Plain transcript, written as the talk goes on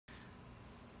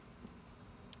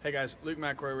Hey guys, Luke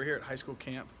McElroy. We're here at high school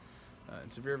camp in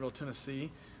Sevierville, Tennessee.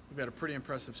 We've got a pretty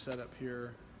impressive setup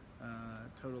here,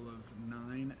 total of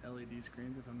 9 LED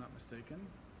screens if I'm not mistaken,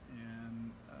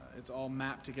 and it's all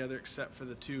mapped together except for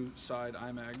the 2 side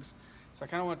IMAGs. So I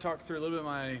kind of want to talk through a little bit of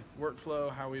my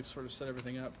workflow, how we've sort of set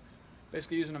everything up.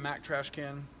 Basically using a Mac trash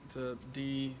can. It's a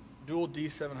dual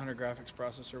D700 graphics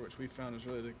processor, which we found is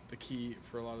really the key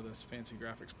for a lot of this fancy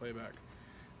graphics playback.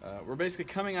 We're basically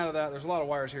coming out of that. There's a lot of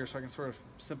wires here, so I can sort of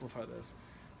simplify this.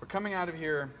 We're coming out of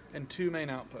here in 2 main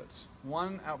outputs.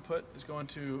 One output is going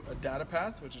to a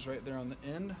DataPath, which is right there on the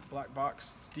end, black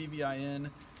box. It's DVI in.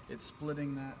 It's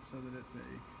splitting that so that it's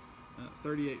a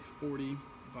 3840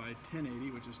 by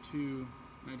 1080, which is 2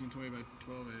 1920 by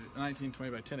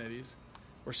 1920 by 1080s.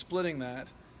 We're splitting that.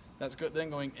 That's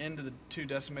then going into the 2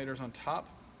 decimators on top,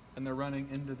 and they're running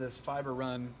into this fiber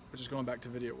run, which is going back to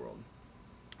Video World.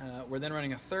 We're then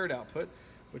running a third output,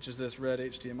 which is this red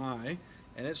HDMI,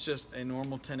 and it's just a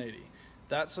normal 1080.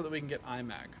 That's so that we can get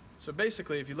IMAG. So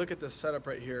basically, if you look at this setup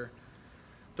right here,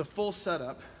 the full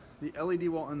setup, the LED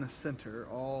wall in the center,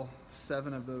 all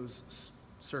 7 of those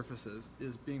surfaces,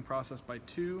 is being processed by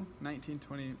 2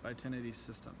 1920 by 1080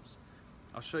 systems.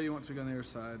 I'll show you once we go on the other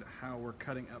side how we're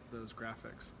cutting up those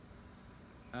graphics.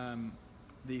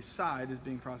 The side is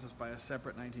being processed by a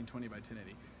separate 1920 by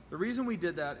 1080. The reason we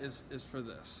did that is for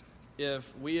this.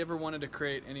 If we ever wanted to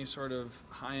create any sort of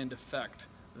high-end effect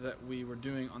that we were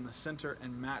doing on the center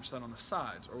and match that on the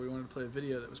sides, or we wanted to play a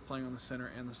video that was playing on the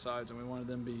center and the sides and we wanted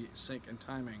them to be sync and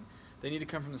timing, they need to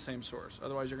come from the same source.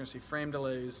 Otherwise you're going to see frame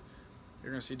delays,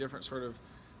 you're going to see different sort of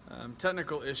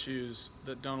technical issues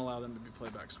that don't allow them to be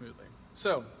played back smoothly.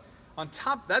 So on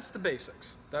top, that's the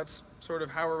basics. That's sort of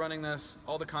how we're running this.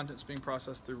 All the content's being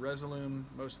processed through Resolume.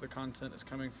 Most of the content is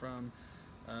coming from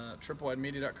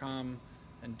TripleWideMedia.com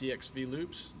and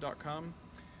DXVLoops.com.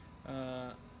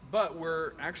 But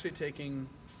we're actually taking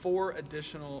 3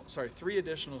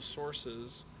 additional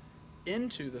sources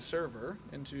into the server,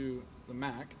 into the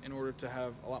Mac, in order to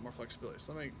have a lot more flexibility.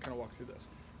 So let me kind of walk through this.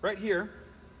 Right here,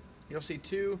 you'll see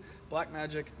 2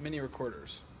 Blackmagic mini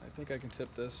recorders. I think I can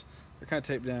tip this. They're kind of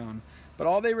taped down. But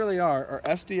all they really are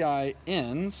SDI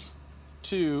ins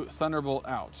to Thunderbolt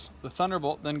outs. The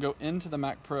Thunderbolt then go into the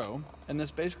Mac Pro, and this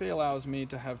basically allows me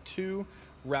to have 2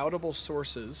 routable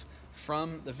sources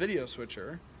from the video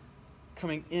switcher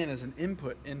coming in as an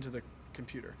input into the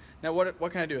computer. Now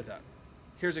what can I do with that?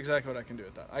 Here's exactly what I can do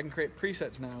with that. I can create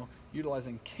presets now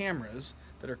utilizing cameras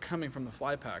that are coming from the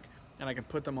fly pack, and I can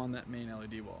put them on that main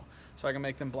LED wall. So I can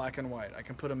make them black and white. I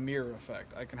can put a mirror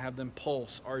effect. I can have them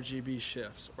pulse RGB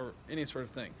shifts or any sort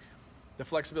of thing. The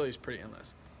flexibility is pretty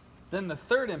endless. Then the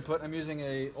third input, I'm using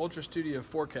a Ultra Studio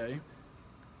 4K.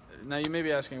 Now you may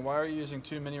be asking, why are you using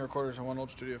 2 mini recorders and 1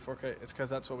 Ultra Studio 4K? It's because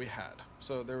that's what we had.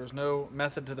 So there was no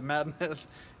method to the madness.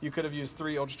 You could have used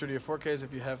 3 Ultra Studio 4Ks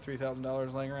if you have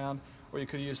 $3,000 laying around, or you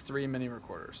could use 3 mini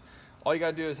recorders. All you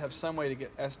gotta do is have some way to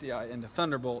get SDI into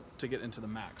Thunderbolt to get into the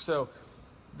Mac. So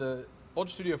the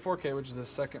Ultra Studio 4K, which is the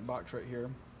second box right here,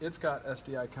 it's got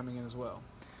SDI coming in as well.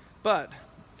 But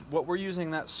what we're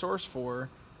using that source for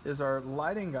is our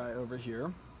lighting guy over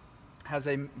here has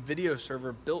a video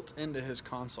server built into his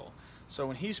console. So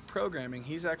when he's programming,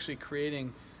 he's actually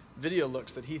creating video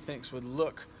looks that he thinks would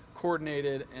look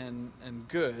coordinated and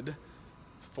good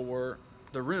for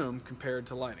the room compared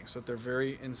to lighting, so that they're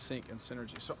very in sync and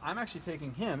synergy. So I'm actually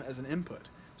taking him as an input.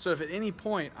 So if at any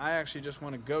point I actually just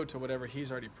want to go to whatever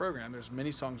he's already programmed, there's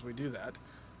many songs we do that,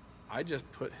 I just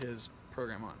put his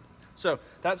program on. So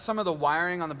that's some of the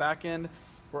wiring on the back end.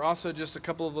 We're also just a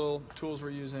couple of little tools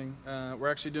we're using.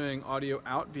 We're actually doing audio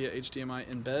out via HDMI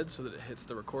embed so that it hits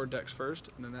the record decks first,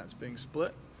 and then that's being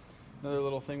split. Another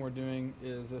little thing we're doing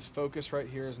is this focus right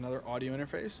here is another audio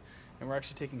interface, and we're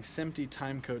actually taking SMPTE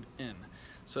timecode in.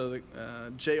 So the,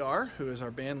 JR, who is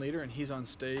our band leader, and he's on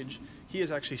stage, he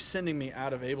is actually sending me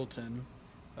out of Ableton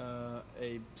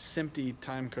a SMPTE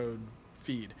timecode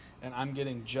feed, and I'm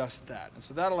getting just that. And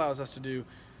so that allows us to do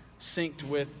synced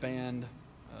with band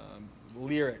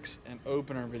lyrics and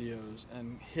opener videos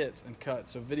and hits and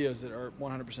cuts, so videos that are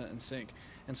 100% in sync.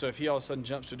 And so if he all of a sudden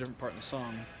jumps to a different part in the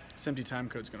song, SMPTE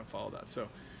timecode is going to follow that. So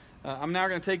I'm now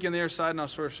going to take you on the other side and I'll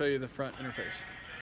sort of show you the front interface.